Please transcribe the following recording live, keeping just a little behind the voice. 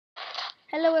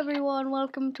Hello everyone,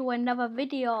 welcome to another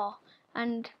video,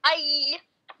 and Hi!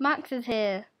 Max is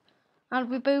here, and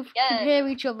we both can hear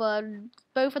each other, and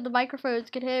both of the microphones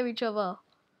can hear each other.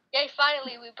 Yay,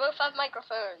 finally, we both have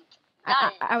microphones.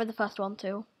 I was the first one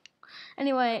too.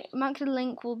 Anyway, Max's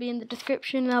link will be in the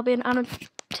description, and there'll be an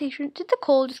annotation. Did the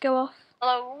call just go off?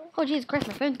 Hello? Oh Jesus Christ,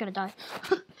 my phone's gonna die.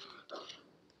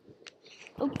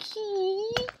 Okay,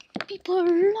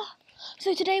 people.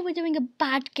 So today we're doing a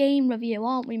bad game review,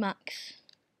 aren't we, Max?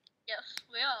 Yes,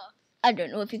 we are. I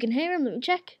don't know if you can hear him. Let me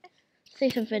check. Say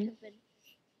something.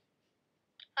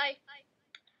 Hi.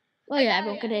 Oh yeah,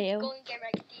 everyone can hear you. Going to get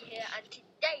ready here, and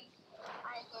today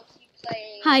I'm going to be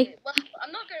playing. Hi. Well,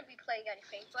 I'm not going to be playing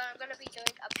anything, but I'm going to be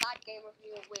doing a bad game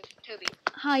review with Toby.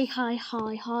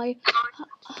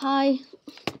 Hi.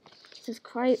 Jesus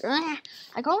Christ! I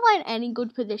can't find any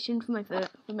good position for my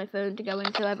phone to go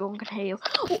in so everyone can hear you.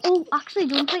 Oh, actually,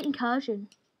 do you want to play incursion?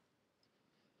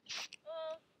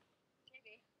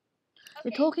 Maybe.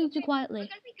 You're talking too quietly. We're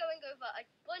going to be going over a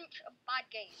bunch of bad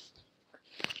games.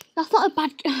 That's not a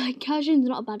bad. Incursion's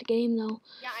not a bad game though.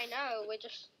 Yeah, I know. We're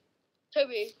just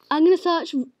Toby. I'm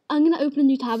gonna open a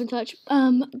new tab and search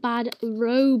bad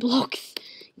ROBLOX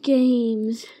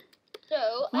games.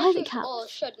 So, as you all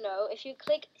should know, if you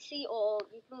click see all,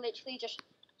 you can literally just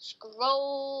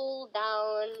scroll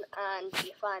down and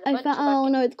you find a bunch of Oh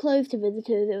no, it's closed to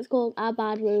visitors. It was called a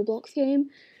bad ROBLOX game.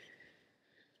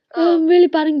 Really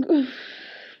bad in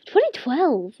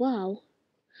 2012. Wow.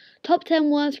 Top 10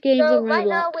 worst games on Roblox. Right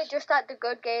now we're just at the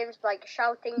good games like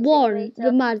Shouting 1,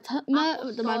 Simulator,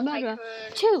 the Mad Murderer.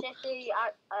 2, City,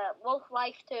 Wolf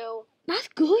Life 2. That's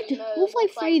good. Wolf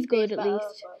Life 3 is good at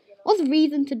least. What's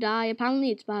Reason to Die?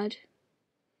 Apparently it's bad.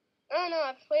 Oh no,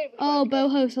 I've played it before. Oh,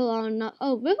 Boho Salon.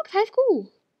 Oh, Roblox High School.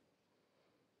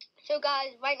 So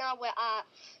guys, right now we're at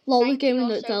Lol, game in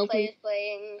itself.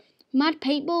 Playing. Mad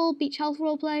Paintball, Beach House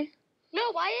Roleplay. No,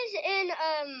 why is it in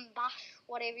Bash,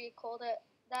 whatever you called it,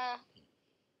 there?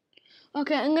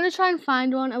 Okay, I'm gonna try and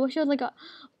find one. I wish I was like a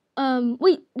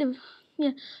wait,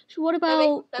 yeah. So what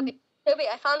about Toby,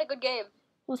 I found a good game.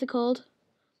 What's it called?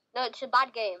 No, it's a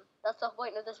bad game. That's the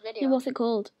point of this video. Yeah, what's it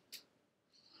called?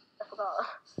 I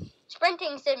forgot.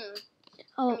 Sprinting Sim.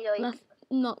 Oh, that's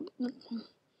not.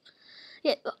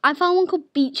 Yeah, I found one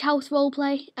called Beach House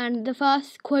Roleplay, and the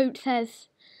first quote says,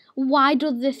 "Why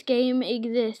does this game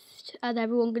exist?" As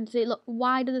everyone can see, look,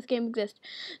 why does this game exist?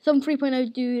 Some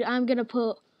 3.0 dude, I'm gonna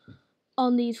put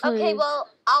on these clothes. Okay, well,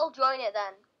 I'll join it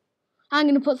then. I'm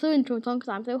gonna put some intro on because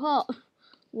I'm so hot.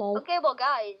 Lol. Okay, well,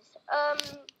 guys,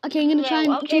 okay, I'm gonna try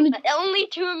and. Okay, but only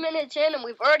 2 minutes in, and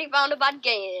we've already found a bad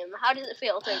game. How does it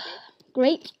feel, Toby?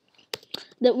 Great.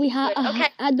 That we have. Okay,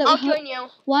 I'll join you.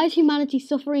 Why is humanity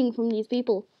suffering from these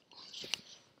people?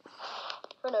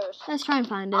 Who knows? Let's try and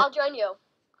find it. I'll join you.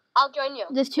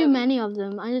 There's too many of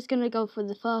them. I'm just gonna go for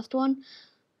the first one,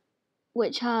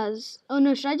 which has. Oh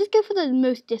no, should I just go for the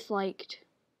most disliked?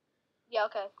 Yeah,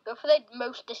 okay. Go for the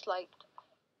most disliked.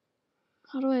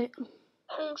 How do I?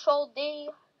 Control D.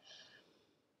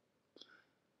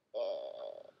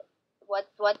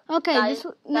 What? Okay, guys,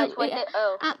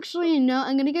 actually no.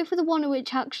 I'm gonna go for the one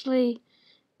which actually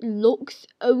looks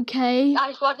okay.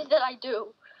 Guys, what did I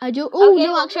do? Oh okay, no,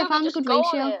 well, actually I found a good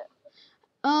ratio.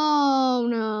 Oh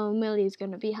no, Millie's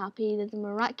gonna be happy. There's a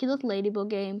miraculous ladybug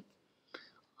game.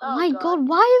 Oh my god,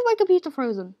 why is my computer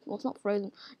frozen? Well, it's not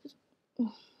frozen.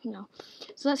 No.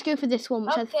 So let's go for this one,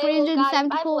 which has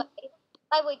 374. Well,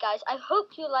 by the way, guys, I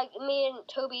hope you like me and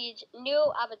Toby's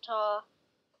new avatar.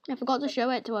 I forgot to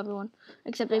show it to everyone,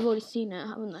 except they've already seen it,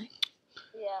 haven't they?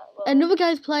 Yeah. Well, another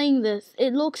guy's playing this.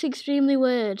 It looks extremely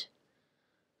weird.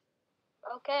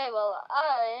 Okay, well,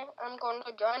 I'm going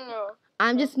to join you.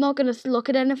 I'm just not going to look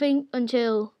at anything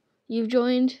until you've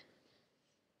joined.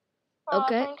 Oh,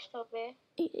 okay. Thanks, Toby.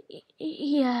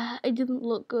 Yeah, it doesn't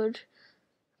look good.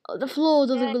 The floor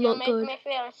doesn't look good. You make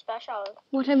me feel special.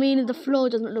 What I mean is the floor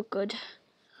doesn't look good.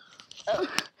 Oh.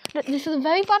 This is a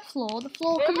very bad floor. The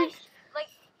floor could be...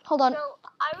 Hold on. So,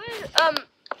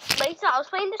 I was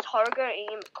playing this horror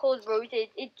game called Roses.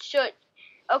 It's such...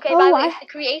 Okay, by the way, if the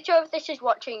creator of this is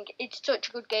watching, it's such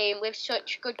a good game with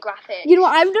such good graphics. You know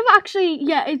what, I've never actually...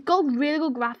 Yeah, it's got really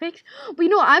good graphics. But you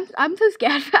know what, I'm so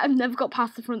scared that I've never got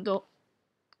past the front door.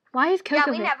 Why is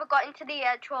Coco... Yeah, we never got into the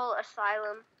actual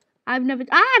asylum. I've never...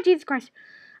 Jesus Christ.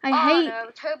 I hate... Oh,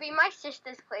 no. Toby, my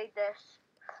sister's played this.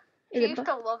 She used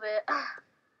to love it.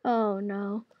 Oh,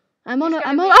 no.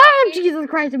 Jesus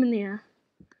Christ, I'm in the air.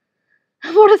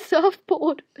 I'm on a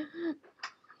surfboard.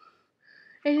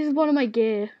 This is one of my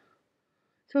gear.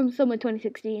 It's from summer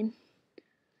 2016.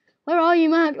 Where are you,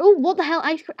 man? Oh, what the hell?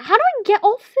 How do I get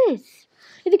off this?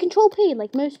 Is it Control P,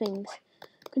 like most things?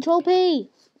 Control P.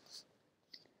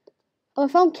 Oh, I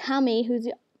found Cammy, who's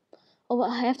the... Oh,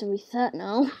 I have to reset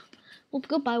now. Well,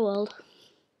 goodbye, world.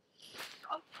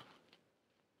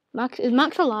 Max, is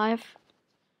Max alive?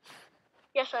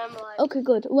 Yes, I am alive. Okay,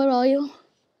 good. Where are you?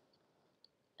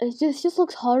 It just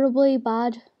looks horribly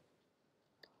bad.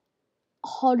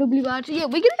 Horribly bad. Yeah,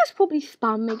 we're gonna just probably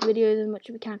spam make videos as much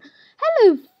as we can.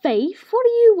 Hello, Faith. What do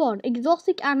you want?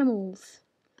 Exotic animals.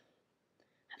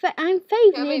 I'm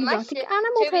Faith, the exotic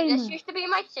animal tamer. This used to be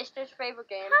my sister's favourite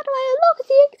game. How do I unlock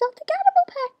the exotic animal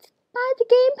pet? Buy the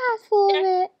game pass for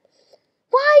it.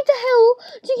 Why the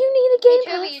hell do you need a game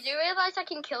pass? You do realise I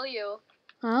can kill you.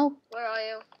 How? Where are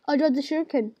you? I dropped the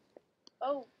shuriken.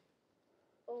 Oh.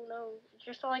 Oh no. It's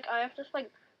just like, I have to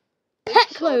like... Pet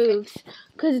clothes.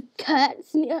 Because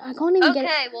cats, I can't even get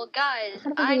it. Okay, well guys,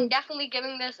 I'm definitely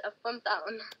giving this a thumbs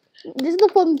down. This is the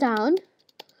thumbs down.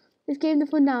 This game the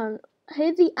thumbs down.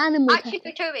 Here's the animal. Actually,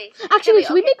 Toby. Actually,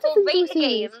 should we make this we'll into a rate the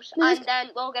series? games and then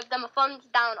we'll give them a thumbs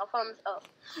down or thumbs up.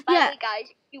 By the way, guys,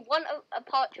 if you want a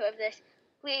part 2 of this,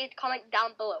 please comment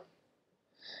down below.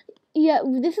 Yeah,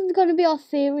 this is going to be our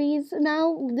series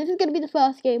now. This is going to be the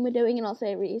first game we're doing in our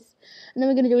series. And then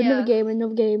we're going to do another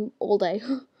game all day.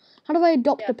 How do I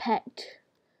adopt a pet?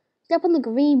 Step on the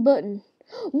green button.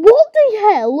 What the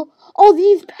hell are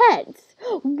these pets?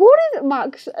 What is it,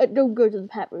 Max? Don't go to the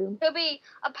pet room. It'll be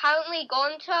apparently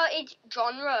gone to its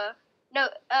genre. No,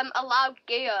 allowed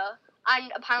gear.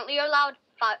 And apparently you're allowed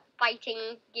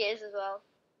fighting gears as well.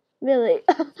 Really?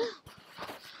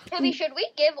 Toby, should we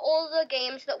give all the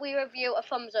games that we review a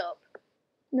thumbs up?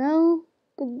 No.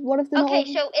 What if they're not?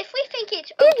 Okay, so if we think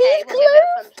it's okay, we'll give it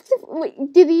a thumbs up.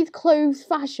 Wait, do these clothes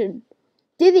fashion?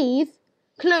 Do these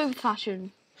clothes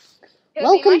fashion? Toby,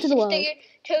 Welcome to the world.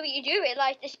 Toby, you do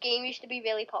realise this game used to be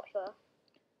really popular.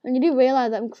 And you do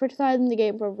realise that I'm criticising the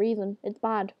game for a reason. It's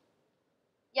bad.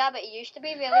 Yeah, but it used to be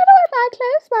really popular. How do I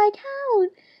close my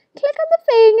account? Click on the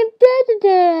thing and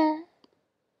da-da-da.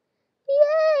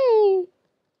 Yay!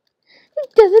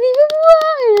 It doesn't even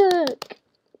work.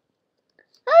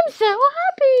 I'm so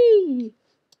happy.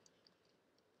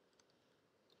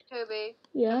 Toby,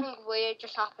 yeah? Something weird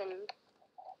just happened.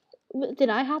 Did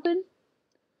I happen?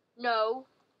 No.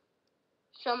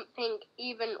 Something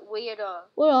even weirder.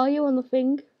 Where are you on the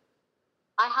thing?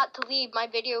 I had to leave. My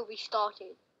video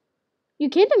restarted. You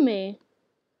kidding me?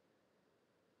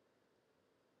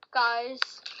 Guys,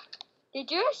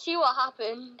 did you see what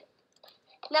happened?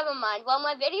 Never mind. Well,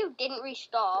 my video didn't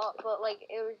restart, but like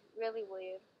it was really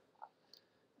weird.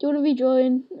 Do you want to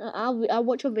rejoin? I'll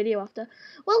watch your video after.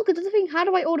 Well, because the thing, how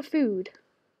do I order food?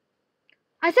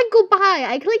 I said goodbye.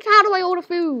 I clicked how do I order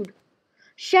food?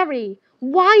 Sherry,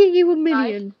 why are you a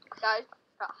minion? Guys,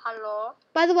 hello.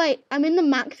 By the way, I'm in the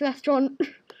Max restaurant.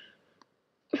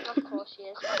 Of course he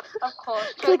is. Of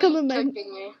course. Click on the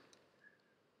menu.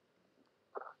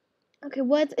 Okay,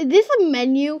 is this a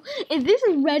menu? Is this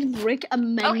a red brick a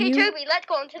menu? Okay, Toby, let's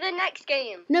go on to the next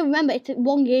game. No, remember it's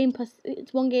one game per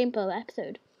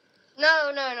episode.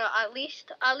 No. At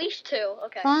least 2.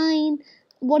 Okay. Fine.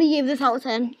 What do you give this out of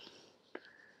 10?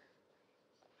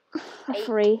 A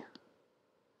 3.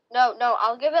 No,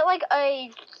 I'll give it like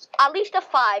at least a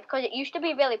 5 because it used to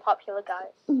be really popular,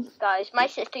 guys. My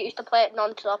sister used to play it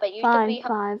non-stop. It used to be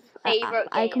her favorite game.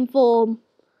 I conform.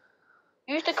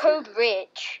 Use the code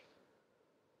RICH.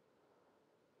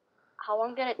 How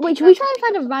long did it take? Wait, should we try and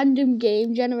find a random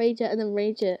game generator and then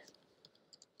rate it?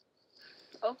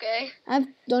 Okay. I've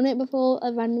done it before.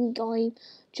 A random game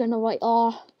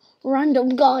generator. Random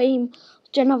game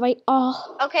generator.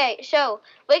 Okay, so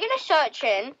we're gonna search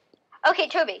in. Okay,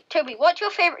 Toby, what's your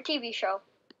favorite TV show?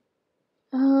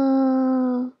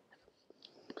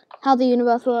 How the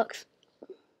universe works.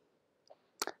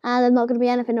 And there's not going to be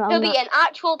anything about Toby, that. an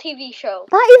actual TV show.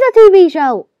 That is a TV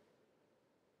show.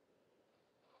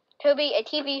 Toby, a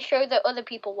TV show that other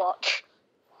people watch.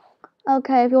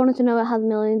 Okay, if you wanted to know, it has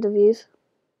millions of views.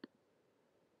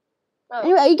 Oh.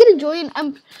 Anyway, are you going to join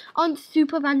on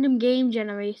Super Random Game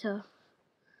Generator?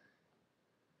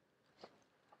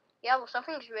 Yeah, well,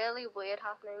 something's really weird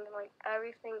happening. Like,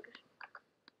 everything's...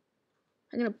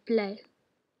 I'm going to play.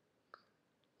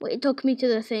 Wait, it took me to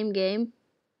the same game.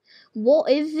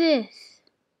 What is this?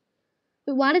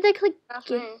 Wait, why did I click... That's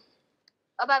me.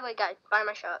 Oh, by the way, guys, buy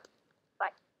my shirt.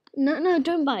 Bye. No,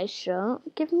 don't buy a shirt.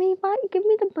 Give me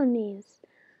the bunnies.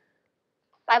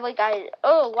 By the way, guys,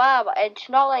 oh, wow, it's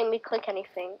not letting me click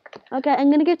anything. Okay, I'm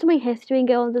going to go to my history and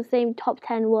go on the same top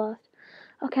 10 worst.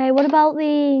 Okay, what about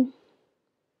the...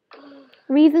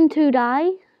 Reason to Die?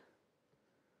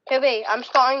 Toby, I'm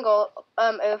starting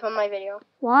over my video.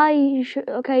 Why?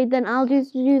 Okay, then I'll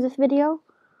just do this video.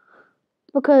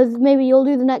 Because maybe you'll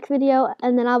do the next video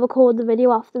and then I'll record the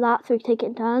video after that so we can take it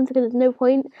in turns, because there's no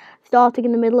point starting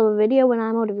in the middle of a video when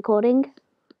I'm already recording.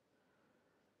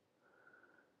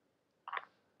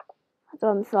 So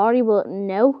I'm sorry, but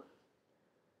no.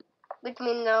 What do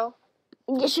you mean no?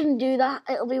 You shouldn't do that.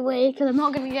 It'll be weird, because I'm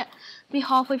not going to be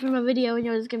halfway through my video and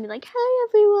you're just going to be like, hey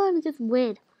everyone, it's just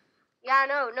weird. Yeah,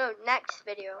 no, next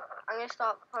video. I'm going to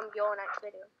start from your next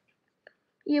video.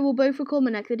 Yeah, we'll both record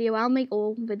my next video. I'll make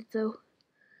all videos though.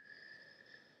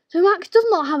 So Max does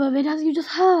not have a vid, as you just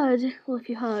heard. Well, if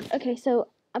you heard. Okay, so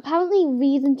apparently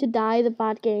Reason to Die, the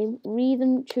bad game.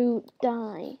 Reason to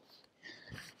Die.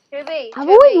 Toby, I've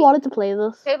always wanted to play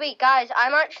this. Toby, guys,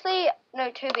 I'm actually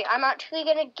gonna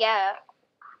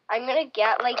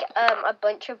get like a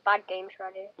bunch of bad games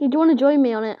ready. Do you want to join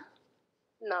me on it?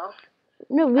 No.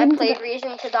 No, I played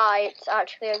Reason to Die. It's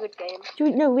actually a good game.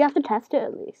 No, we have to test it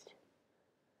at least.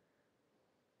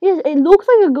 Yes, it looks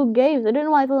like a good game. So I don't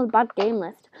know why it's on a bad game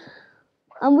list.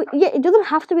 Yeah, it doesn't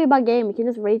have to be a bad game. You can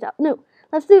just rate it. No,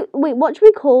 let's do. Wait, what should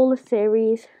we call the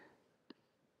series?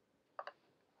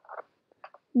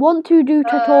 Want to do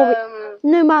tutorial?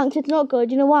 No, Max, it's not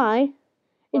good. You know why?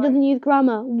 It doesn't use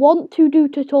grammar. Want to do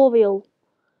tutorial.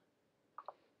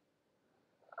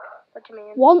 What do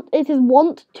you mean? It says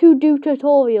want to do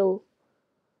tutorial.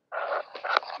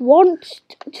 Want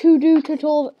to do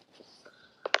tutorial.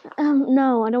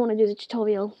 No, I don't want to do the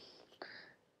tutorial.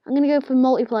 I'm gonna go for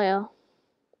multiplayer.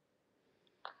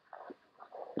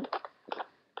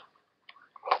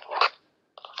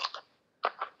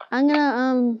 I'm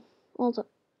gonna also.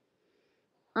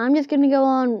 I'm just gonna go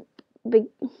on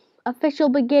official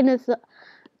beginners.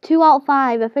 2 out of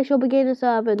 5 official beginner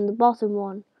server, and the bottom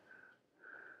one.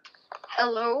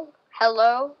 Hello,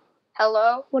 hello,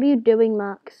 hello. What are you doing,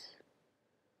 Max?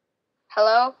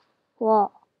 Hello.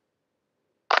 What?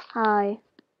 Hi.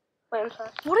 Wait, I'm sorry.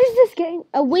 What is this game?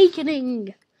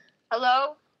 Awakening.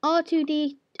 Hello.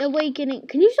 R2D Awakening.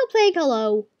 Can you stop saying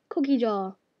hello? Cookie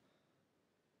jar.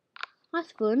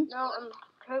 That's fun. No,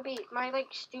 Toby, my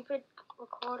stupid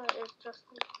recorder is just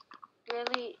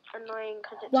really annoying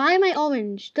because it's. Why am I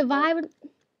orange? The vibe.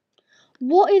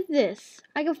 What is this?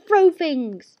 I can throw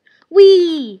things.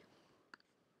 Wee.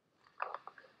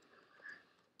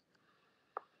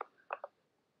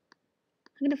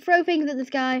 I'm gonna throw things at this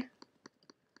guy.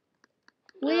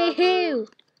 Woohoo!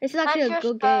 This is actually a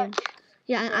good game.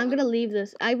 Yeah, I'm gonna leave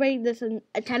this. I rate this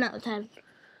a 10 out of 10.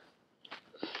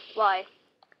 Why?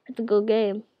 It's a good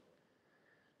game.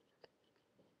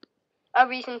 A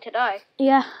Reason to Die.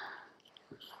 Yeah.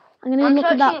 I'm gonna look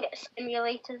at that.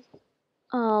 Simulators.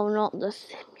 Oh, not the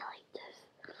simulators.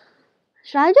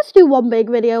 Should I just do one big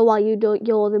video while you do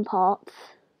yours in parts?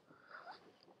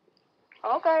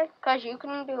 Okay, because you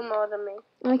can do more than me.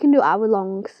 I can do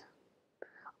hour-longs.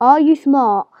 Are you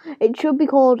smart? It should be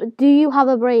called Do You Have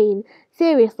a Brain?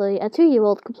 Seriously, a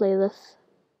 2-year-old can play this.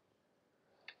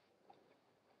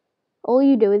 All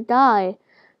you do is die.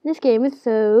 This game is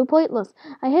so pointless.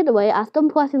 I hate the way it asks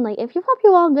dumb questions like, if you flap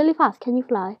your arm really fast, can you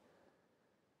fly?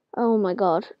 Oh my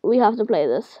god, we have to play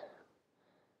this.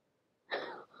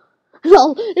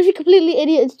 Lol, this is completely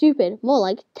idiot and stupid. More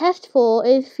like, test 4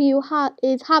 is if you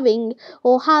is having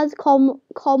or has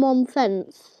common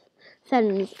sense.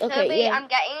 Okay, Toby, yeah. I'm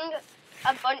getting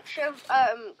a bunch of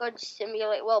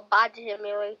bad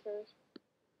simulators.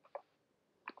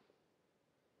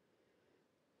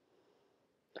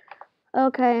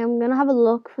 Okay, I'm gonna have a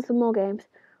look for some more games.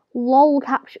 LOL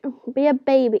capture. Be a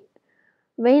baby.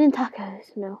 Rain and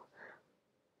tacos. No.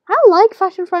 I like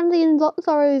Fashion Friendly and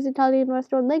Zorro's Italian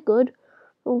restaurant. They're good.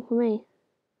 Oh, for me.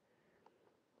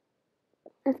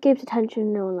 Escapes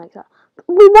attention. No one likes that.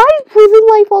 Wait, why is Prison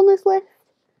Life on this list?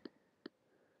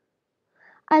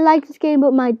 I like this game,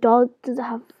 but my dog does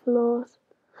have flaws.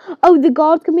 Oh, the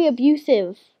guards can be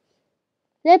abusive.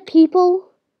 They're people.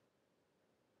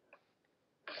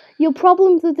 Your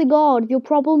problem's with the guard. Your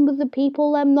problem with the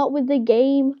people, not with the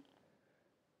game.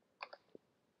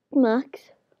 Max?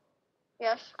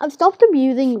 Yes? I've stopped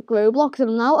abusing ROBLOX and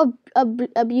I'm now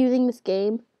abusing this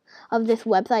game of this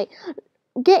website.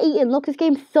 Get eaten. Look, this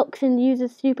game sucks and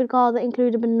uses stupid cars that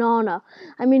include a banana.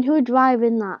 I mean, who would drive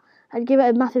in that? I'd give it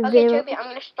a massive 0. Okay, Toby, I'm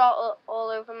going to start all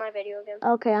over my video again.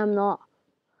 Okay, I'm not.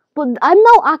 But I'm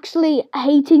not actually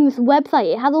hating this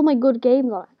website. It has all my good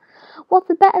games on it. What's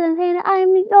it better than saying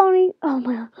I'm the only... Oh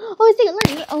my god. Oh, is it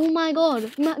like... Oh my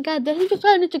god. God, this is just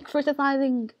turned into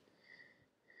criticizing.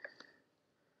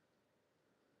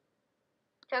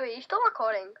 Toby, are you still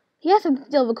recording? Yes, I'm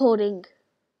still recording.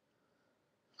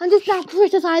 I'm just now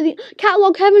criticizing.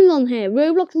 Catalog Kevin's on here.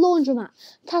 Roblox Laundromat.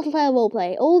 Tattletale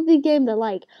Roleplay. All of these games I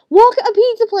like. Walk at a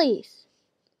pizza place.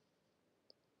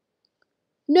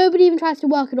 Nobody even tries to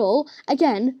work at all.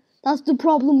 Again, that's the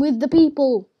problem with the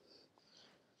people.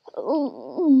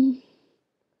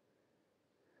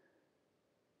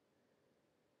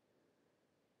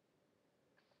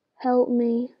 Help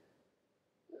me.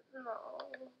 No.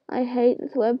 I hate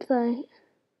this website.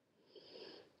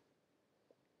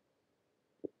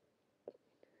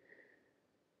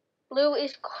 Blue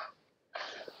is...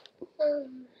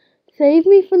 Save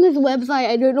me from this website.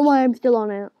 I don't know why I'm still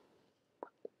on it.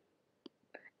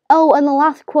 Oh, and the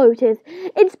last quote is,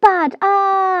 "It's bad,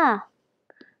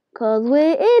 'cause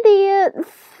we're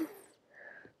idiots."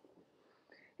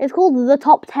 It's called The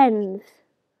Top Tens.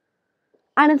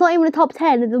 And it's not even a top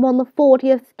 10, it's on the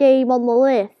 40th game on the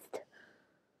list.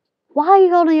 Why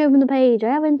can't I open the page?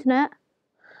 I have internet.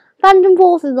 Phantom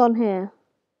Forces on here.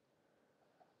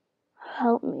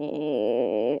 Help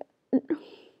me.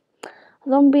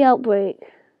 Zombie Outbreak.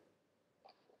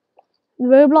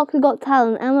 Roblox has Got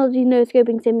Talent, MLG No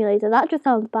Scoping Simulator. That just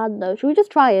sounds bad though. Should we just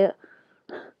try it?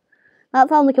 That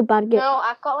sounds like a bad game. No,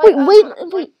 I've got like...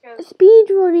 Wait.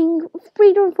 Speedrun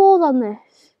 4's on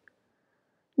this.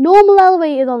 Normal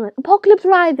Elevators on it. Apocalypse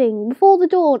Rising. Before the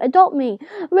Dawn. Adopt Me.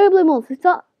 Roblox.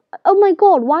 Oh my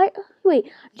god, why?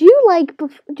 Wait, do you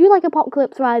like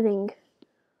Apocalypse Rising?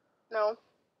 No.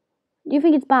 Do you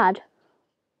think it's bad?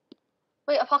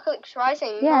 Wait, Apocalypse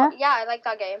Rising? Yeah. No, yeah, I like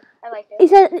that game. I like it. He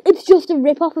said it's just a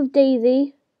rip-off of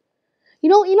DayZ. You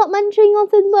know what you're not mentioning on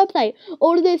the website?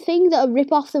 All of those things that are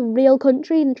rip-offs of real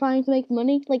countries and trying to make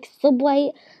money, like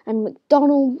Subway and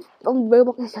McDonald's on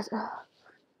Roblox. It's just...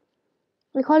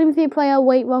 I can't even see a player.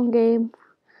 Wait, wrong game.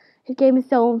 His game is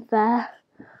so unfair.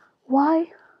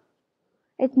 Why?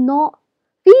 It's not.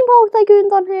 Theme Park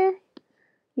Tycoon's on here.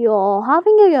 You're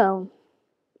having a go.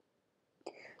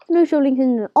 Snow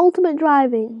Lincoln, Ultimate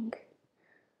Driving.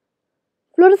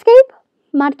 Flood Escape?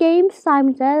 Mad Games,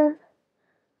 Simon says.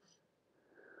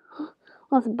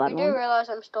 That's a bad one. I do realise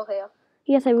I'm still here.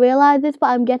 Yes, I realise this, but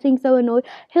I'm getting so annoyed.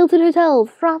 Hilton Hotels,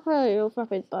 Frappe. Oh,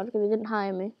 Frappe is bad because they didn't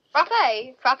hire me.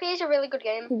 Frappe is a really good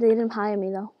game. They didn't hire me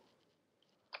though.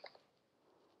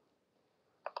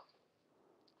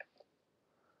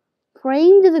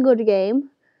 Framed is a good game.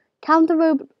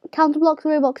 Counterblocks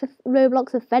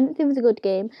Roblox Offensive is a good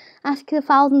game. Ask the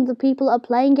thousands of people that are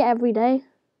playing it every day.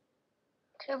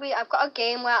 Toby, I've got a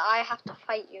game where I have to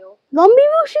fight you. Zombie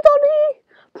Rush is on here.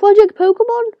 Project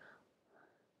Pokemon.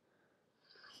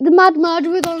 The Mad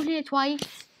Murderer is on here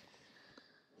twice.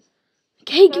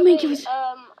 Cake Makers.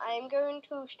 I'm going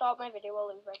to start my video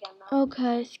all over again now.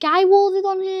 Okay. Sky Wars is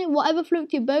on here. Whatever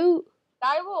floats your boat.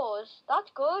 Sky Wars,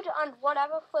 that's good, and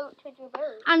whatever floated your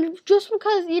boat. And just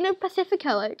because, you know,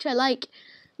 Pacifico, which I like,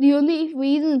 the only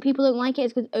reason people don't like it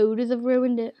is because odors have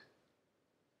ruined it.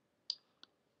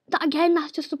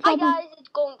 That's just a problem. Hi guys, it's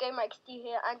Golden Game XD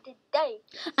here, and today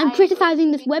I'm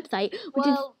criticising this website, which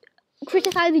is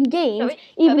criticising games,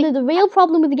 even though the real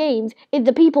problem with the games is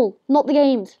the people, not the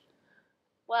games.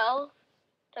 Well,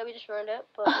 Toby just ruined it,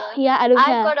 but yeah. Yeah, I don't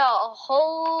care. I've got a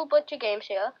whole bunch of games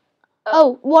here.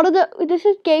 Oh, this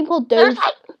is a game called Doge.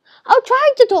 I'm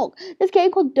trying to talk. This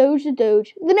game called Doge the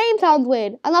Doge. The name sounds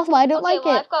weird, and that's why I don't like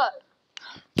it.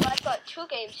 I've got 2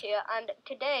 games here, and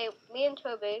today, me and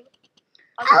Toby...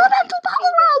 Elemental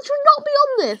Battle Royale should not be on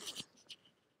this.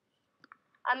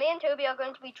 And me and Toby are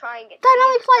going to be trying it.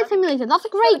 Dynamic Flight Simulator, that's a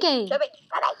great game. Toby.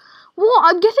 What?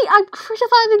 I'm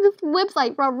criticising this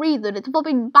website for a reason. It's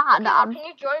fucking bad. Can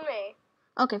you join me?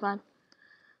 Okay, fine.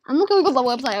 I'm not going to go to the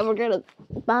website ever again.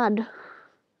 It's bad.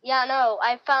 Yeah, no.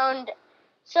 I found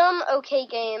some okay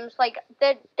games. Like,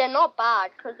 they're not bad,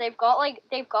 because they've got...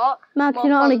 Max, you're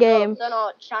not on a game. They're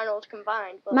not channels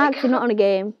combined. But Max, you're not on a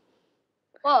game.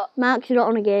 What? Max, you're not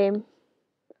on a game.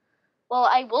 Well,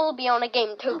 I will be on a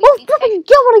game, Toby. Oh, fucking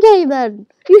get on a game then!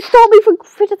 You stop me from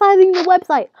criticising the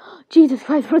website. Jesus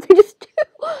Christ, what did I just do?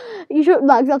 You should,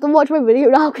 Max, you have to watch my video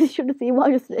now because you should have seen what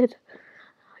I just did.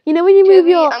 You know when you move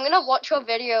your... I'm gonna watch your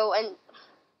video and...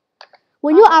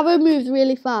 When your arrow moves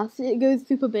really fast, it goes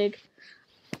super big.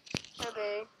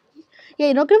 Toby. Yeah,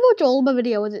 you're not gonna watch all my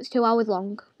videos, it's 2 hours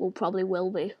long. Well, probably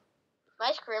will be.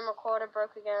 My screen recorder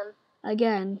broke again.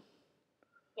 Again?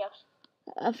 Yes.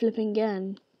 A flipping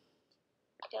again.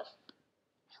 Yes.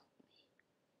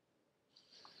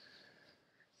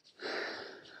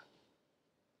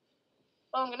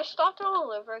 Well, I'm gonna start it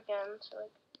all over again, so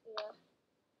like, yeah.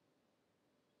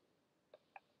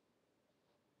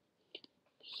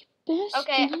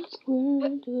 Okay.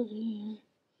 Toby,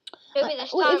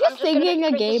 this time I'm just gonna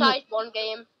criticize one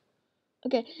game.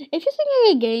 Okay, if you're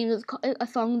singing a game that's a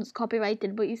song that's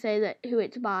copyrighted, but you say that who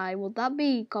it's by, will that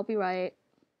be copyright?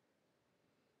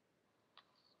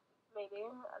 Maybe.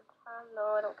 No,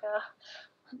 I don't care.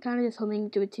 I'm kind of just humming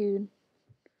to a tune.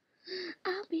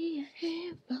 I'll be a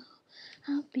hero.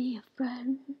 I'll be a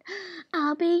friend.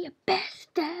 I'll be your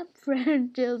best damn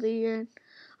friend till the end.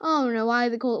 Oh no, why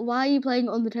are you playing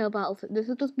Undertale Battlefield? This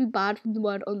would just be bad from the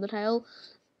word Undertale.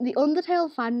 The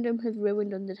Undertale fandom has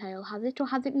ruined Undertale, has it or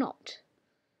has it not?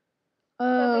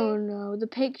 Oh no, the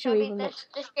picture even looks...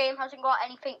 This game hasn't got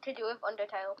anything to do with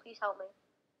Undertale. Please help me.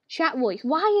 Chat voice.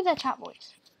 Why is there chat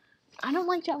voice? I don't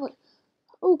like chat voice.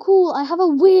 Oh cool, I have a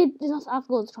weird... I've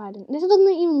got to try it. This doesn't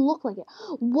even look like it.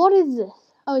 What is this?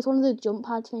 Oh, it's one of the jump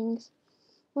pad things.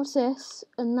 What's this?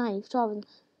 A knife.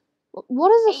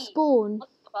 What is a spawn?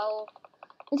 12.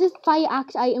 It says fire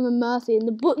axe item and mercy, and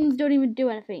the buttons don't even do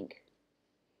anything.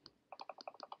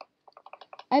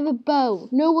 I have a bow.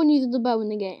 No one uses a bow in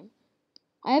the game.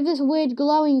 I have this weird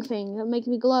glowing thing that makes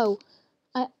me glow.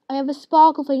 I have a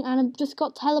sparkle thing, and I've just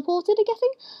got teleported, I'm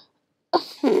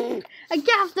guessing. I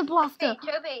guess the blaster.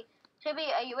 Hey,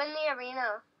 Toby, are you in the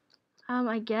arena?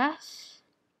 I guess.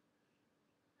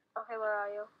 Okay, where are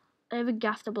you? I have a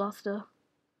gaster blaster.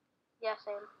 Yeah,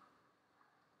 same.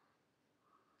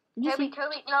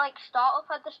 Toby, like, start up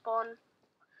at the spawn.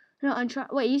 No, I'm trying.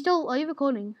 Wait, are you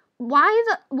recording? Why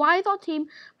is our team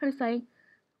saying,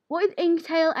 what is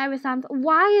Inktail Error Sans?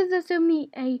 Why is there so many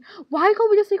why can't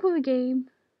we just stick with a game?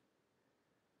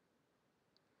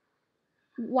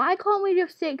 Why can't we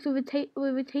just stick with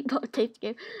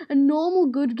a normal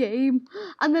good game,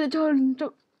 and then it turns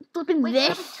to flipping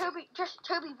this? Toby,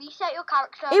 reset your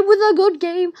character. It was a good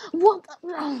game. What?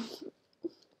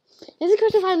 Is it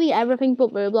because finally everything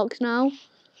but ROBLOX now?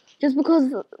 Just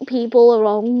because people are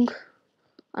wrong,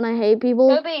 and I hate people.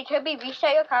 Toby,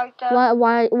 reset your character.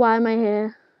 Why am I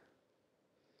here?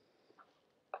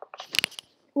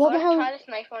 What the hell? Try this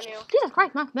knife on you. Jesus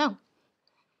Christ, no.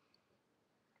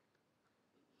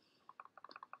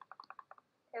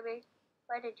 Toby,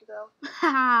 where did you go?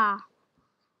 Ha!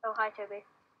 Oh, hi, Toby.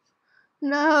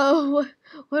 No,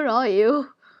 where are you?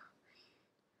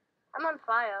 I'm on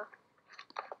fire.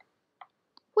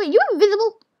 Wait, you're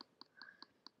invisible?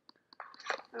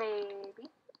 Maybe.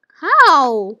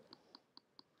 How?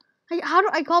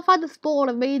 I can't find the spawn.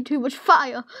 I've made too much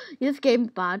fire. This game's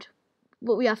bad,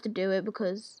 but we have to do it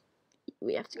because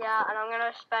we have to. Yeah, and I'm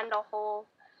gonna spend a whole,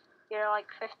 like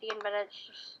 15 minutes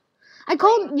just.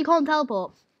 You can't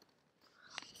teleport.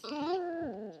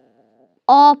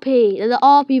 RP. There's the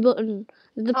RP button.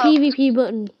 There's the PvP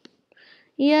button.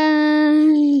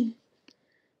 Yay.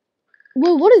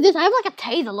 Whoa, what is this? I have like a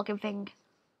taser looking thing.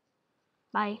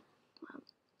 Bye.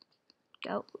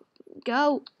 Go.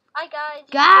 Hi guys.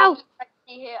 Go.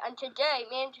 Here, and today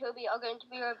me and Toby are going to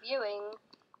be reviewing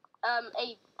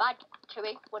a bad.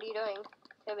 Toby, what are you doing,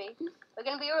 Toby? We're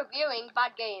going to be reviewing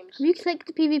bad games. Have you clicked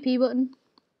the PvP button?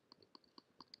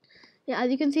 Yeah,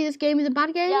 as you can see, this game is a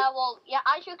bad game. Yeah, well,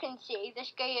 as you can see,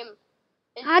 this game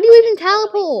is... How do you even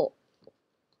teleport?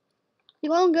 You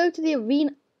can't go to the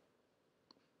arena.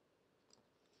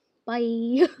 Bye.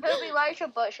 Toby, why is your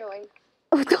butt showing?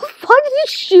 What the fuck are you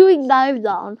shooting knives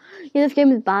on? Yeah, this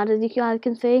game is bad, as you guys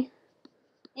can see.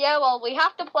 Yeah, well, we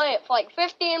have to play it for like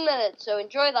 15 minutes, so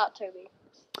enjoy that, Toby.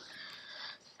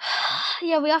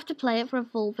 Yeah, we have to play it for a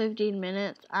full 15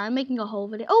 minutes. I'm making a whole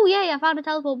video. Oh, yay, I found a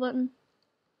teleport button.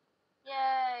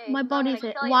 Yay. My body's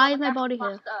here. Why is my body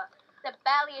here? It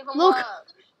barely even Look.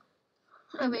 works.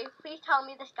 Toby, please tell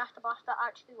me this Gaster Blaster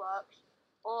actually works,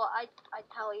 or I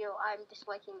tell you I'm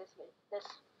disliking this game.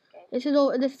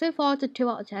 This so far it's a 2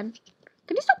 out of 10.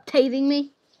 Can you stop tasing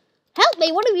me? Help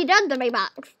me! What have you done to me,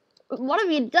 Max? What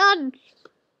have you done?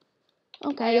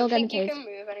 Okay, you're getting tased. I don't think you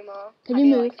can move anymore. Can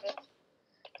you move?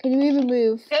 Can you move and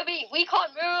move? Toby, we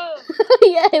can't move!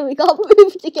 Yeah, we can't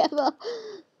move together.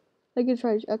 I can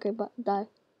try. Okay, but die.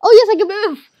 Oh, yes, I can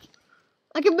move!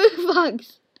 I can move,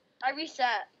 Max. I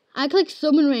reset. I clicked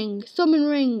summon ring. Summon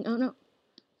ring. Oh, no.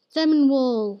 Summon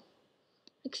wall.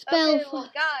 Expel. Okay, well,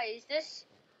 guys, this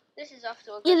is off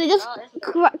to a good Yeah, they just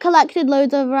start, collected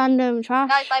loads of random trash.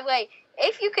 Guys, by the way,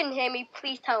 if you can hear me,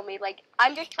 please tell me. Like,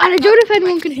 I'm just. And I don't know if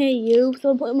anyone can hear you,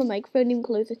 so I'm putting my microphone even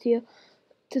closer to you,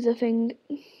 to the thing.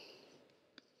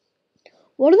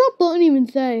 What does that button even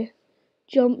say?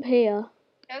 Jump here.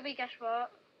 Toby, guess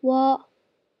what? What?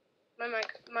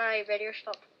 My video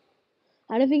stopped.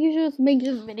 I don't think you should just make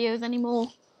just videos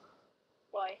anymore.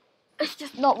 Why? It's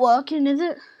just not working, is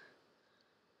it?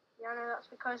 Yeah, no, that's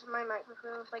because my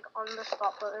microphone is like on the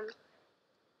stop button.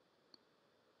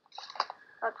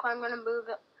 That's why I'm gonna move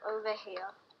it over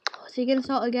here. So you're gonna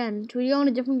start again? Should we go on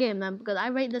a different game then? Because I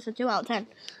rate this a 2 out of 10.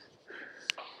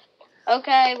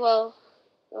 Okay, well.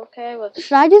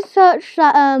 Should I just search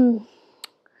that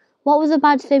What was a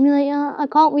bad simulator? I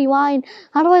can't rewind.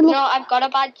 How do I look? No, I've got a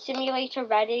bad simulator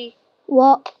ready.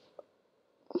 What?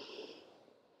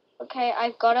 Okay,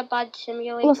 I've got a bad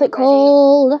simulator. What's it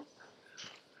called?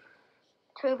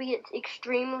 Toby, it's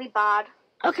extremely bad.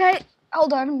 Okay,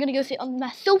 hold on. I'm gonna go sit on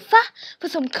my sofa for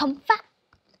some comfort.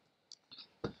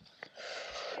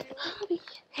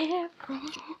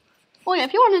 Oh yeah,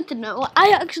 if you wanted to know, I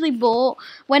actually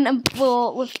went and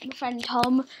bought with my friend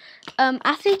Tom,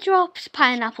 acid drops,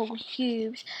 pineapple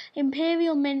cubes,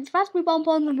 imperial mints, raspberry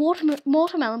bonbons, and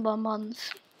watermelon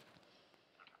bonbons.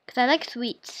 Because I like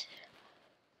sweets.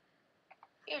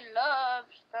 You love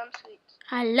some sweets.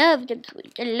 I love them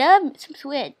sweets. I love some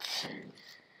sweets.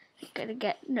 I'm gonna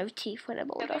get no teeth when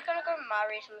I'm older. Toby's gonna go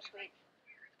marry some sweets.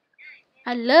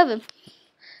 I love them.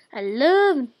 I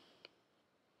love them.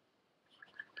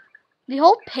 The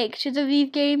whole pictures of these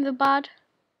games are bad.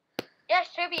 Yes,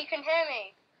 Toby, you can hear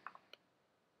me.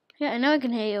 Yeah, I know I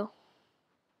can hear you.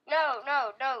 No.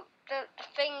 The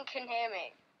thing can hear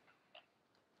me.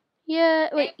 Yeah,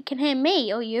 wait, you can hear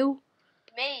me or you?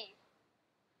 Me.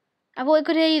 I thought I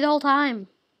could hear you the whole time.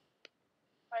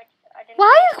 I didn't.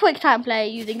 Why is QuickTime Player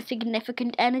using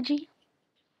significant energy?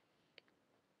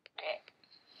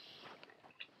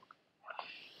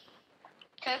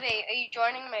 Toby, are you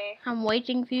joining me? I'm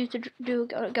waiting for you to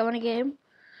go on a game.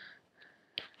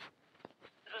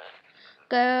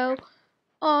 Go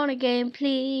on a game,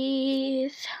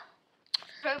 please.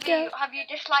 Toby, have you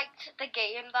disliked the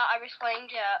game that I was playing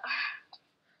yet?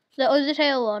 The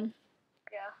Undertale one?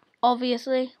 Yeah.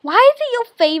 Obviously. Why is it your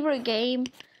favourite game?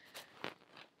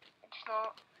 It's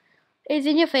not. It's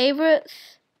in your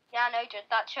favourites. Yeah, no, just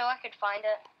that's so I could find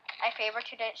it. I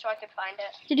favorited it so I could find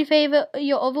it. Did you favourite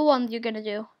your other ones you're gonna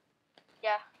do?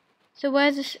 Yeah. So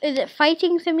where's this? Is it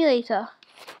Fighting Simulator?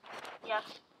 Yes.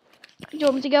 Do you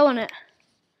want me to go on it?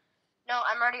 No,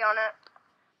 I'm already on it.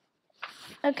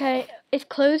 Okay, it's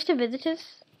closed to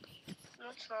visitors. No,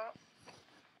 it's not.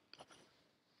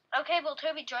 Okay, well,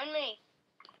 Toby, join me.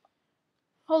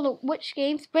 Hold on, which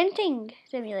game? Sprinting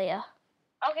Simulator.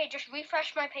 Okay, just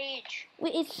refresh my page.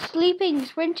 Wait, it's sleeping,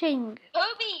 sprinting.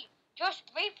 Toby, just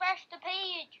refresh the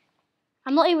page.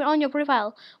 I'm not even on your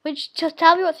profile. Just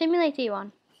tell me what simulator you're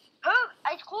on. Oh,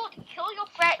 it's called Kill Your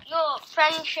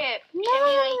Friendship.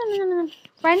 No.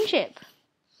 Friendship.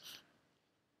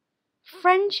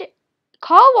 Friendship.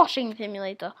 Car washing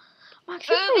simulator. Max,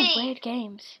 you play weird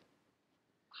games.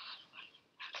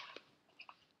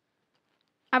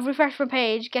 I've refreshed my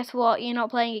page. Guess what? You're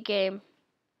not playing a game.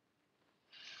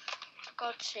 For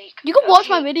God's sake. You can watch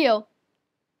my video.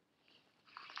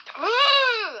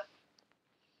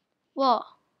 What?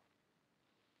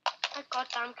 My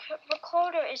goddamn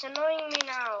recorder is annoying me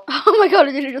now. Oh my god,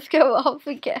 did it just go off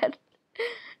again?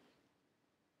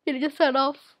 Did it just turn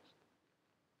off?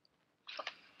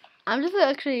 I'm just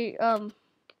actually, I'm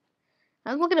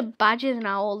looking at badges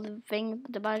now, all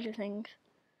the badger things.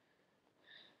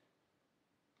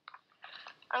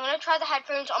 I'm gonna try the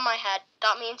headphones on my head.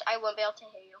 That means I won't be able to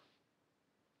hear you.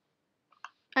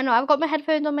 I know, I've got my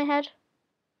headphones on my head.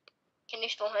 Can you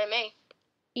still hear me?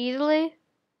 Easily.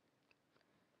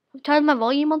 I've turned my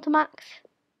volume on to max.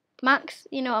 Max?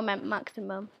 You know what I meant,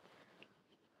 maximum.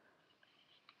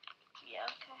 Yeah,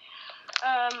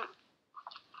 okay.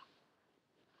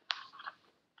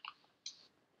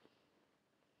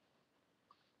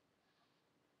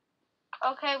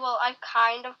 Okay, well, I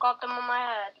kind of got them on my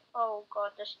head. Oh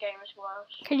god, this game is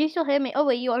worse. Can you still hear me? Oh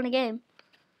wait, you're on a game?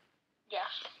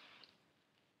 Yes.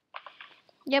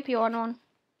 Yep, you're on one.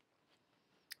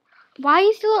 Why are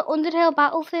you still at Undertale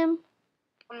Battle Sim?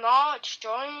 I'm not, just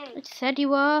join. It said you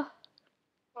were.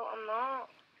 No, I'm not.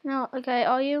 No, okay,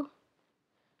 are you?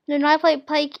 No, now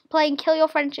playing Kill Your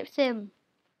Friendship Sim.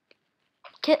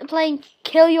 Playing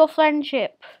Kill Your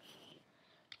Friendship.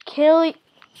 Toby,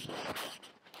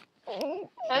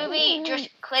 just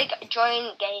click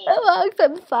join game. Oh,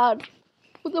 I'm sad.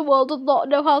 The world does not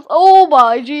know how. Oh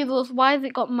my Jesus! Why has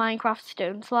it got Minecraft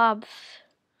stone slabs?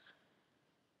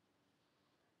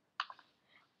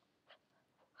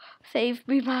 Save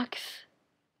me, Max.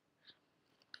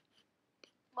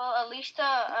 Well, at least the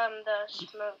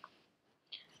smoke.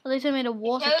 At least I made a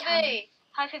water cannon. Toby,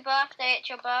 happy birthday! It's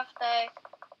your birthday.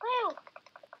 Woo!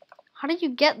 How did you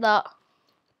get that?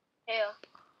 Here.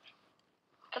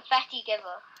 Confetti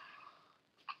giver.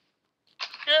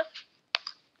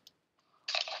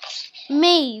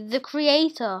 Me, the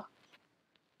creator.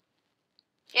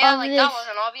 Yeah, like that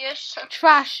wasn't obvious.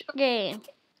 Trash game.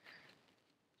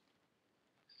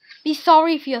 Be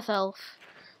sorry for yourself.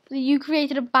 You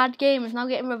created a bad game. It's now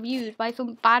getting reviewed by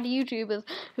some bad YouTubers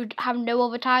who have no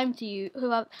other time to you.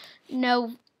 Who have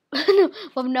no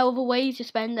with no other ways to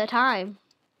spend their time.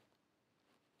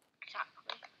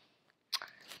 Exactly.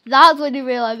 That's when you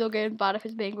realise you're getting bad if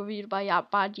it's being reviewed by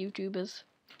bad YouTubers.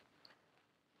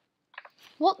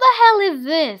 What the hell is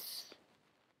this?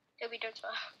 Toby, don't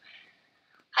swear.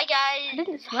 Hi guys. I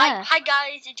didn't swear. Hi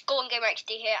guys, it's Golden Gamer XD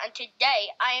here, and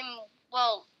today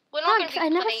we're not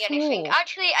going to be playing anything.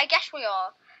 Actually, I guess we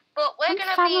are, but we're going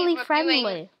to be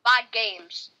reviewing bad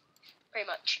games, pretty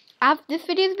much. This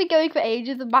video's been going for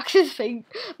ages, and Max's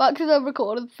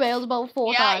recorder failed about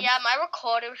 4 times. Yeah, my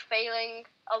recorder was failing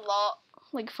a lot.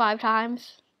 Like 5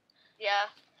 times. Yeah.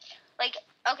 Like,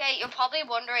 okay, you're probably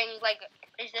wondering, like,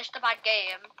 is this the bad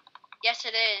game? Yes,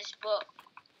 it is, but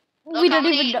we don't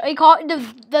even know.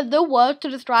 There's no words to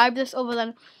describe this other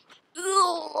than.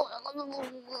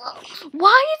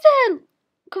 Why is there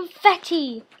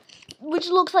confetti, which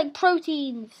looks like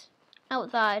proteins,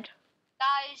 outside?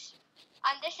 Guys,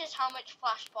 and this is how much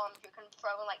flash bombs you can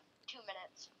throw in like 2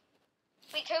 minutes.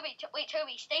 Wait,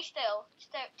 Toby, stay still.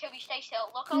 Toby, stay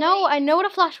still. Look how many... I know what a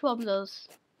flash bomb does.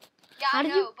 Yeah, I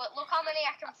know, but look how many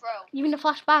I can throw. You mean a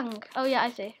flash bang? Oh yeah, I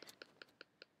see.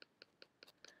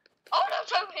 Oh no,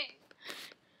 Toby!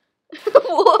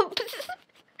 Whoops.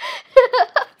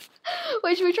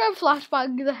 Wait, should we try and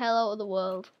flashbang the hell out of the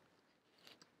world?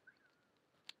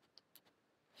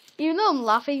 Even though I'm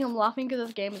laughing because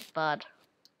this game is bad.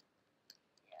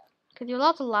 Yeah. Because you're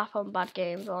allowed to laugh on bad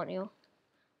games, aren't you?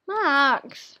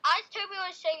 Max! As Toby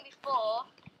was saying before,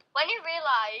 when you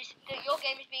realise that your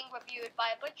game is being reviewed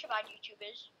by a bunch of bad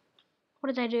YouTubers... What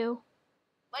did I do?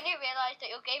 When you realise that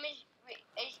your game is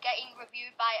getting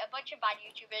reviewed by a bunch of bad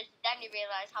YouTubers, then you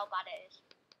realise how bad it is.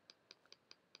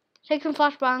 Take some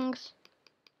flashbangs.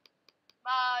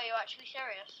 Are you actually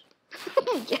serious?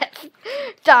 Yes.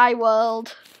 Die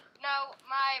world. No,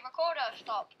 my recorder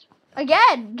stopped.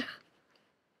 Again?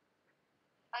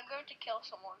 I'm going to kill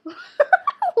someone.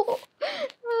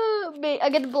 Me, I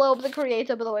get to blow up the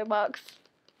creator, by the way, Max.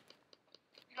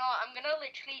 No, I'm gonna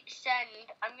literally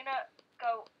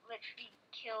go literally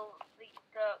kill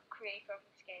the creator of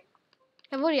this game.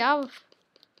 I already have.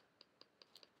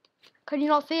 Can you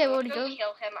not see? I've already done. done.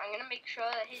 Kill him. I'm gonna make sure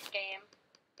that his game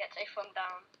gets a thumb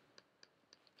down.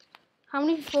 How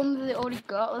many thumbs has it already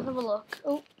got? Let's have a look.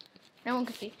 Oh, no one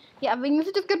can see. Yeah, I think this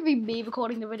is just gonna be me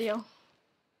recording the video.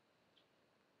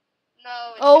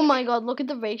 No. Oh my god, look at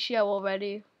the ratio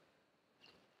already.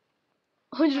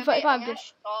 135. I'm gonna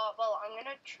start. Well, I'm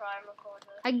gonna try and record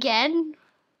this. Again?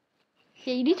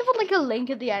 Yeah, you need to put like a link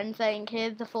at the end saying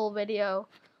here's the full video,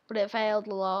 but it failed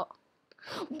a lot.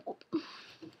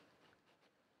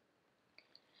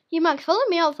 You Max, follow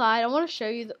me outside. I want to show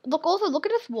you. Look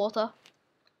at this water.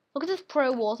 Look at this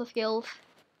pro water skills.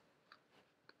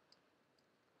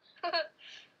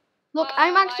 Look,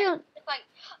 I'm actually. It's like,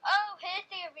 oh, here's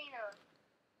the arena.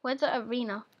 Where's the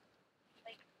arena?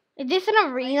 Like, is this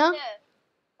an arena?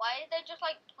 Why is there just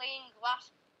like playing grass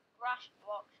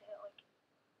blocks here? Like,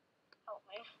 help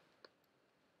me.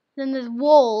 Then there's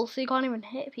walls, so you can't even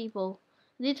hit people.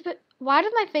 Why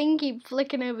does my thing keep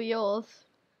flicking over yours?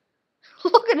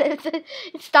 Look at it.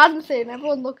 It's dancing.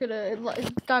 Everyone look at it.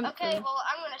 It's dancing. Okay, well,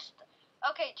 I'm gonna.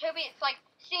 Okay, Toby, it's like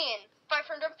scene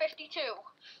 552.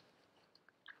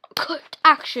 Cut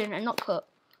action and not cut.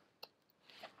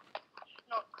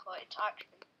 Not cut. It's action.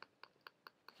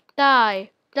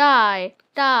 Die.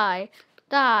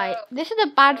 This is a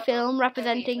bad film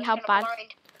representing how bad.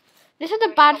 This is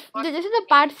a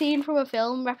bad scene from a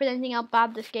film representing how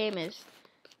bad this game is.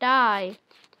 Die.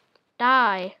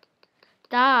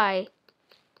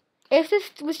 If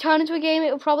this was turned into a game,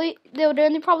 there would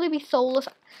only probably be soulless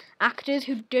actors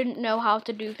who didn't know how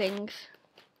to do things.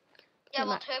 Yeah,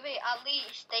 well, Toby, at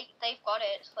least they've got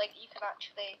it. It's like you can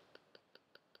actually.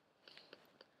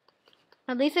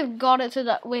 At least they've got it so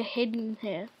that we're hidden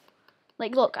here.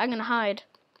 Like, look, I'm gonna hide.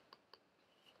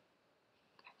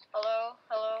 Hello.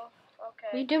 Okay.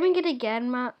 Are you doing it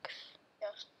again, Max?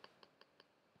 Yes.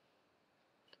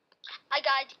 Hi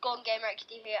guys, Golden Gamer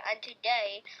XD here, and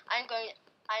today I'm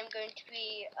going to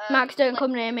be. Max, don't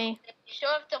come near me. Some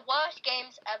of the worst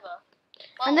games ever.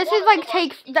 Well, and this is like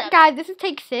guys, this is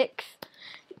take 6.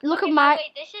 Look at my.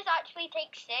 Wait, this is actually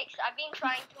take 6. I've been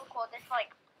trying to record this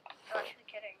like. I'm actually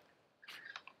kidding.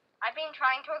 I've been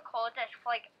trying to record this for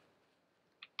like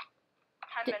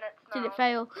 10 minutes now. Did it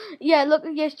fail? Yeah, look,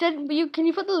 yes, can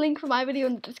you put the link for my video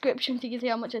in the description so you can see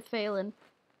how much it's failing?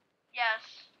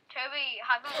 Yes. Toby,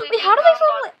 haven't we Wait, how did they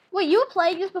suddenly... Wait, you were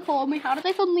playing this before me. How did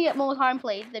they suddenly get more time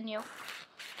played than you?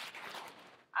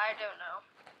 I don't know.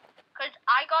 Because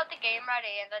I got the game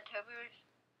ready and then Toby was...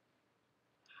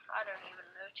 I don't even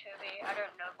know Toby. I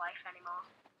don't know life anymore.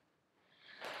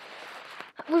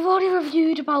 We've already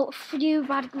reviewed about two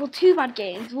bad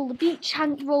games. Well, the beach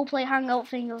roleplay hangout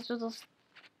thing was just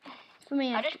for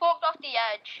me. I just walked off the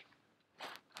edge.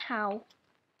 How?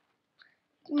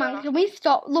 Max, can we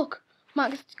stop? Look,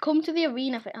 Max, come to the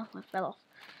arena thing. Oh, I fell off.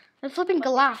 There's flipping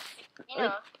glass. You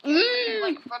know,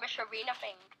 like rubbish arena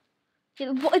thing.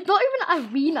 Yeah, it's not even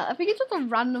an arena. I think it's just a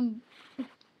random.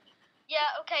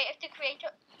 Yeah, okay, if the creator...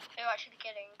 They're actually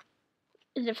kidding.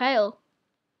 Is it fail?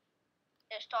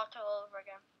 It starts all over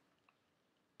again.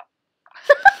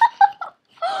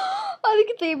 I think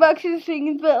it's Max is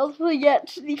singing bells for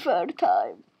yet the third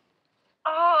time.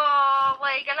 Oh,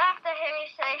 well, you're gonna have to hear me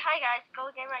say, hi guys,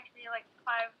 go game actually like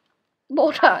 5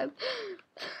 more times.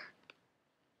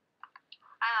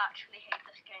 I actually hate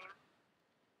this game.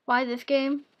 Why this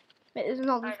game? It is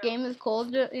not this game that's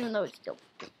called it, even though it's still.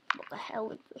 What the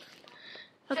hell is this?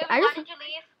 Okay, why did you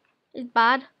leave? It's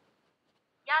bad.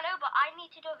 Yeah, I know, but I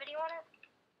need to do a video on it.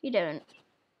 You don't.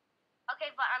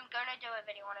 Okay, but I'm gonna do a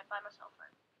video on it by myself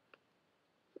then.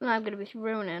 And I'm gonna be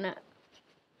ruining it.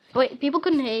 Wait, people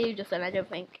couldn't hear you just then, I don't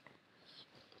think.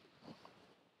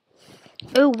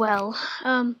 Oh well.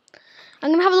 I'm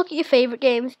gonna have a look at your favourite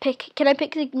games. Can I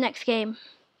pick the next game?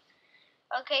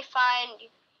 Okay, fine. You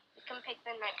can pick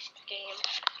the next game.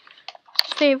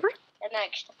 Favourite? The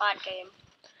next bad game.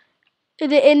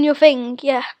 Is it in your thing?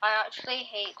 Yeah. I actually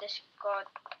hate this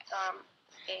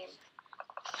game.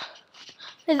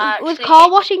 Was car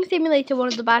washing simulator one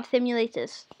of the bad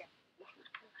simulators? Yeah.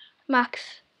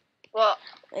 Max. What?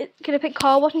 Can I pick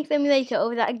car washing simulator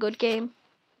or is that a good game?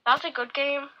 That's a good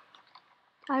game.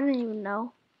 I don't even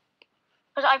know.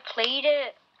 Because I played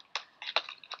it.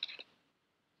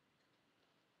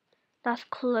 That's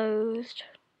closed.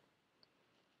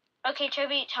 Okay,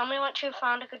 Toby, tell me once you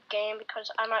found a good game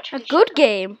because I'm actually... A good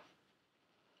game?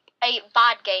 A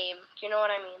bad game. Do you know what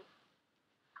I mean?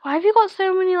 Why have you got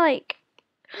so many, like...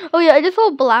 Oh yeah, I just saw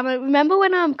Blam. Remember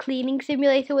when cleaning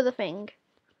simulator was a thing?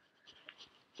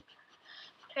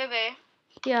 Toby?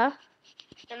 Yeah?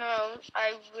 You know,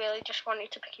 I really just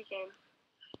wanted to pick a game.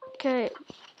 Okay.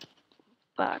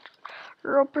 Bad.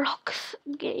 Roblox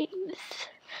games.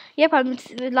 Yep, I'm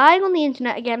relying on the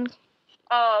internet again.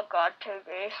 Oh god,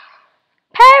 Toby.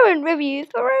 Parent reviews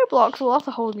for Roblox. Well, that's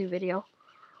a whole new video.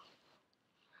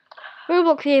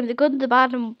 Roblox games, the good, the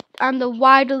bad, and the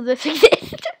why does this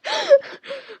exist?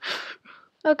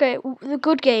 Okay, the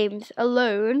good games.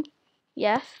 Alone.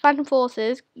 Yes. Phantom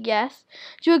Forces. Yes.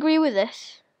 Do you agree with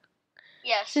this?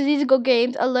 Yes. So these are good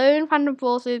games. Alone, Phantom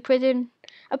Forces, Prison,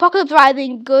 Apocalypse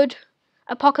Rising, good.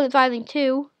 Apocalypse Rising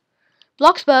 2.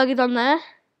 Bloxburg is on there.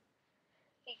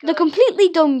 The completely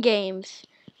dumb games.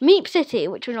 Meep City,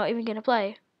 which we're not even going to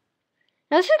play.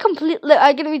 Now this is a completely...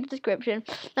 I'm going to read the description.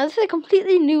 Now this is a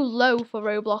completely new low for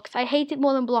Roblox. I hate it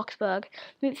more than Bloxburg.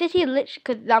 Meep City is literally...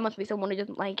 Because that must be someone who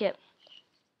doesn't like it.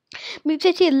 Meep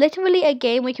City is literally a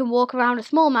game where you can walk around a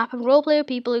small map and roleplay with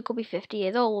people who could be 50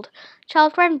 years old.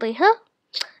 Child friendly, huh?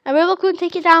 And Roblox wouldn't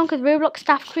take it down because Roblox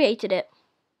staff created it.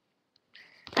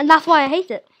 And that's why I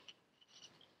hate it.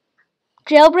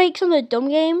 Jailbreaks on the dumb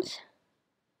games.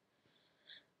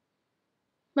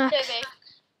 Max. Toby,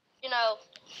 you know,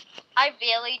 I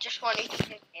really just wanted to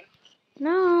pick a game.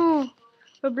 No.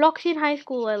 Roblox in high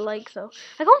school I like so.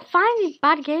 I can't find these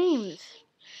bad games.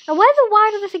 And where's the why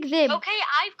does this exist? Okay,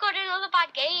 I've got another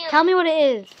bad game. Tell me what it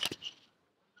is.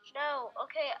 No,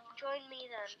 okay, join me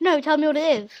then. No, tell me what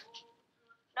it is.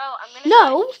 No, I'm gonna...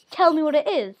 No, tell me what it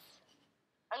is.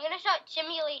 I'm gonna start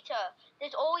simulator.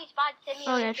 There's always bad simulators.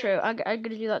 Oh yeah, true. I'm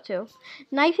gonna do that too.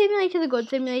 Knife simulator is a good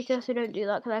simulator, so don't do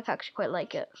that because I actually quite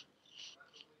like it.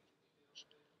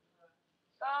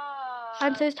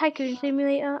 And so is Tycoon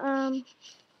Simulator. 1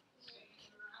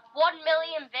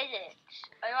 million visits.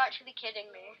 Are you actually kidding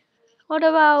me? What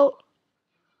about...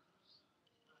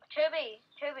 Toby,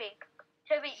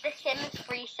 the Sims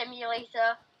 3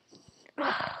 simulator.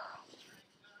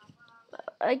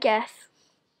 I guess.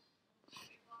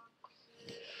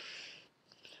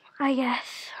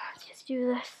 Let's just do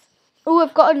this. Oh,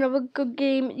 I've got another good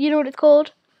game. You know what it's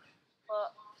called?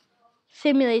 What?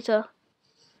 Simulator.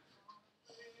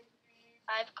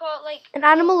 I've got like... An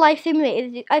animal life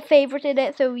simulator. I favorited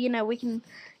it, so, you know, we can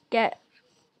get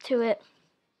to it.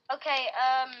 Okay,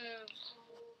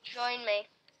 join me.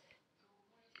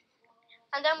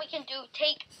 And then we can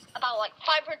take about like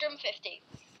 550.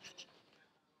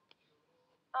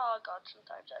 Oh god,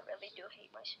 sometimes I really do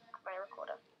hate my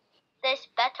recorder. This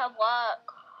better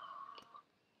work.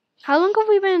 How long have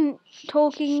we been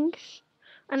talking?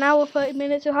 An hour, 30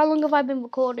 minutes. So how long have I been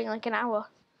recording? Like an hour.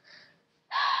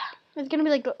 I'm gonna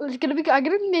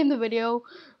name the video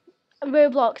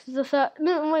Roblox.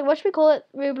 No, wait, what should we call it?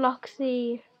 Roblox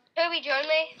the... Toby, join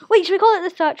me. Wait, should we call it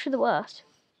the search for the worst?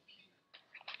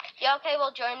 Yeah, okay,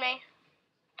 well, join me.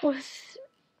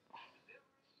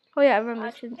 Oh yeah, I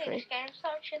remember season 3. This game's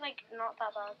actually, like, not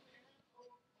that bad.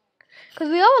 Because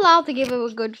we are allowed to give it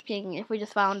a good thing if we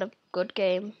just found a good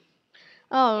game.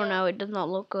 Oh Yeah. no, it does not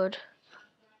look good.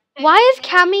 Why is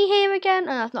Cammy here again?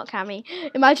 Oh, that's not Cammy.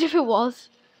 Imagine if it was.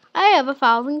 I have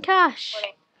 1,000 cash.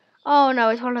 Wait. Oh no,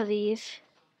 it's one of these.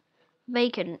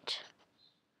 Vacant.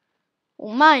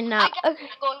 Well, mine now. I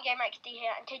just go on Game XD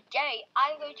here, and today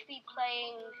I'm going to be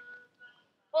playing.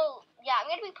 Well, yeah, I'm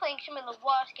going to be playing some of the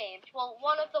worst games. Well,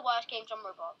 one of the worst games on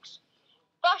Roblox.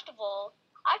 First of all,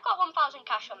 I've got 1,000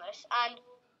 cash on this, and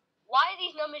why are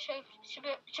these numbers so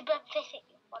specific?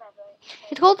 Whatever.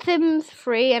 It's called Sims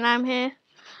 3, and I'm here.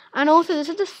 And also, this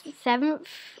is the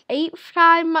 8th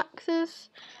time Max's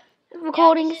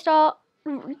recording start.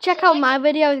 Check out my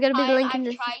video. It's going to be the link in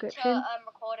the description. To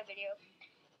record a video.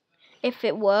 If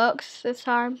it works this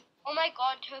time. Oh my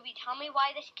god, Toby, tell me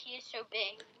why this key is so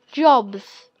big.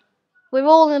 Jobs. We're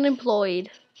all unemployed.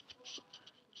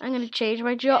 I'm going to change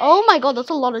my job. Oh my god,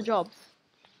 that's a lot of jobs.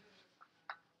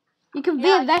 You can be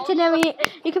a veterinary.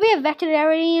 You can be a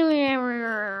veterinarian.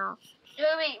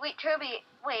 Toby,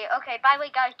 wait, okay, by the way,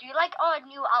 guys, do you like our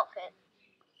new outfit?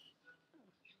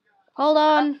 Hold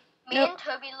on. Me and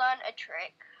Toby learned a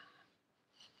trick.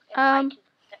 Can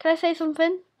I say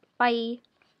something? Bye.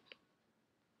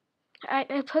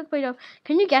 I put my job.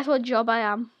 Can you guess what job I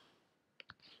am?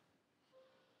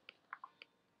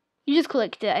 You just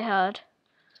clicked it, I heard.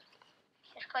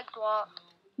 Just clicked what?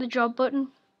 The job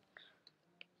button.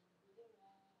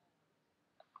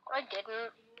 I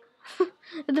didn't.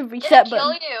 The reset Did I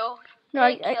button. kill you? No,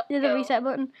 I did the reset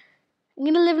button. I'm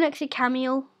gonna live next to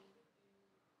Camille.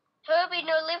 Toby,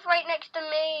 no, live right next to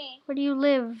me. Where do you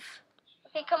live?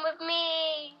 Okay, come with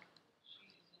me.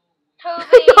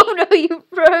 Toby. Oh no, you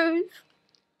froze.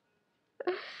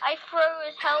 I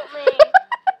froze, help me.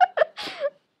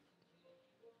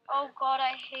 Oh god,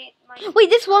 I hate my... Wait,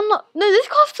 this one, no, this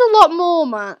costs a lot more,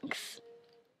 Max.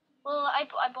 Well, I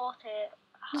bought it.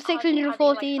 The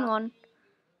 614 one.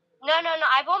 No,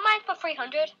 I bought mine for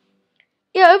 300.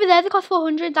 Yeah, over there they cost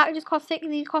 400, that just cost 6,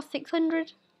 these cost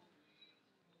 600.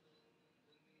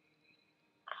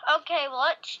 Okay, well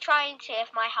let's try and see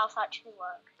if my house actually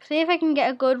works. See if I can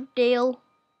get a good deal.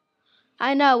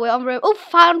 I know, we're on road. Oh,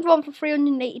 found one for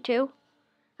 382.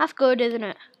 That's good, isn't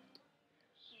it?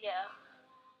 Yeah.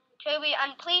 Toby,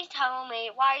 and please tell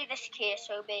me why this key is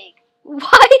so big. Why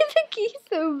is the key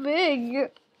so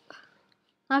big?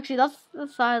 Actually, that's the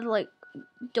size, like,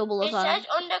 double the size. It says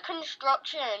under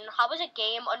construction. How is a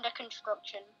game under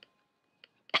construction?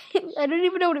 I don't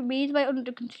even know what it means by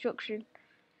under construction.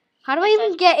 How do I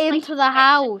even get into the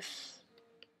house?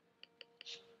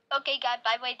 Okay, guys,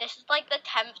 by the way, this is like the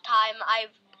 10th time I've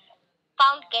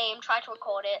found game, tried to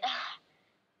record it.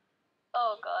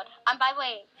 Oh god. And by the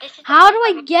way, this is how do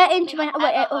I get into my...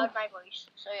 Wait, heard my voice,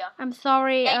 so yeah. I'm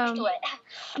sorry, Thanks to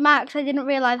it. Max, I didn't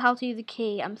realise how to use a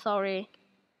key. I'm sorry.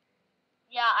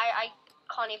 Yeah, I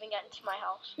can't even get into my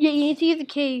house. Yeah, you need to use the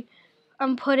key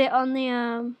and put it on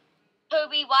the,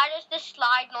 Toby, why does this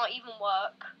slide not even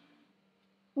work?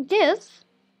 It does.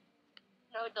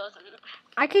 No, it doesn't.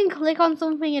 I can click on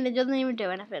something and it doesn't even do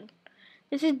anything.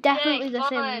 This is definitely The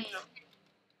Sims.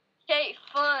 Yay,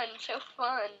 fun, so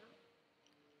fun.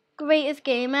 Greatest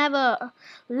game ever.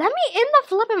 Let me in the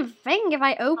flipping thing if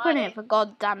I open it, for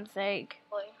goddamn sake.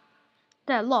 Boy.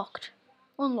 They're locked.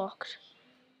 Unlocked.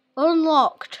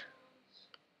 Unlocked.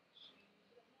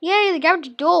 Yay, the garage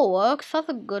door works. That's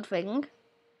a good thing.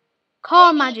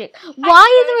 Car magic. Why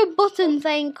is there a button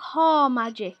saying car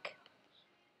magic?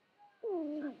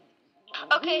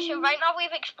 Okay, so right now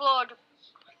we've explored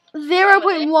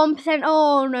 0.1%.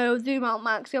 Oh no, zoom out,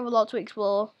 Max. You have a lot to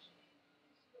explore.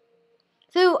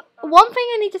 So, one thing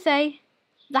I need to say,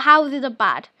 the houses are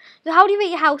bad. So how do you rate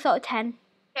your house out of 10?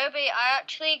 Toby, I'm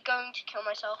actually going to kill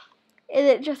myself. Is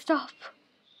it just stop?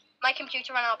 My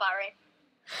computer ran out of battery.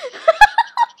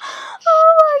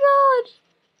 Oh my god.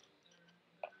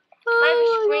 My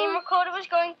screen recorder was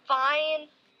going fine.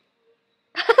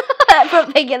 I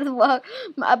don't think it's work.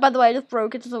 By the way, I just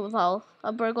broke into someone's house.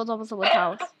 I broke on top of someone's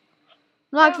house.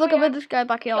 Max, look at this guy's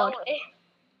backyard.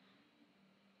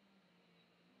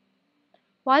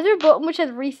 Why is there a button which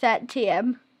says reset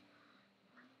TM?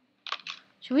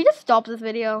 Should we just stop this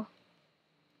video?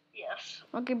 Yes.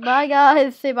 Okay, bye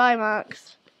guys. Say bye,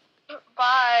 Max.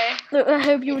 Bye. Look, I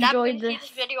hope you enjoyed this.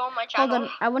 Video on my channel. Hold on,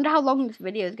 I wonder how long this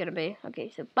video is going to be. Okay,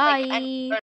 so bye.